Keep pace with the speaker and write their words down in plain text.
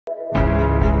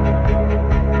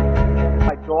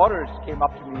daughters came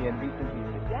up to me and recently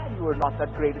said, "Dad, you were not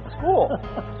that great at school.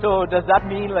 So does that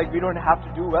mean like we don't have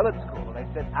to do well at school?" And I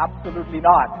said, "Absolutely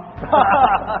not."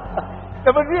 No,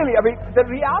 but really, I mean, the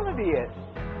reality is,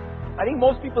 I think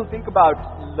most people think about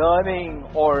learning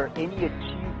or any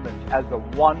achievement as a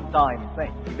one-time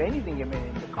thing. If anything, I mean,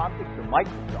 in the context of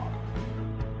Microsoft,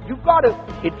 you've got to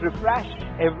hit refresh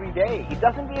every day. It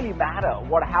doesn't really matter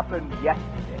what happened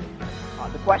yesterday.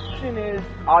 The question is,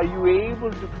 are you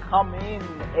able to come in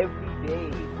every day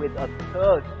with a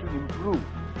thirst to improve?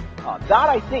 That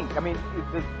I think, I mean,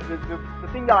 is the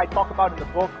thing that I talk about in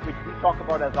the book, which we talk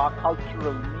about as our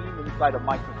cultural meme inside of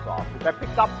Microsoft, which I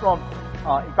picked up from,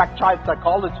 in fact, Child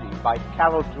Psychology by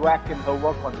Carol Dweck in her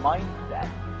work on mindset,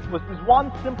 was this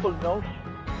one simple notion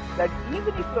that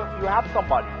even if you have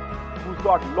somebody who's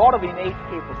got a lot of innate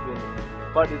capability,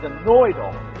 but is a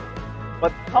know-it-all,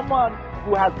 but someone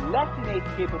who has less innate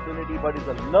capability but is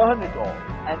a learn-it-all,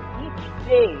 and each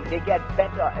day they get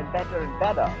better and better and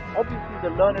better, obviously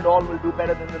the learn-it-all will do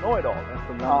better than the know-it-all.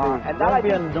 And that I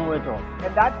think, know-it-all.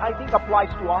 And that I think applies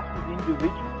to us as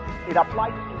individuals, it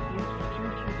applies to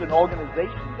institutions and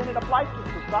organizations, and it applies to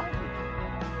society.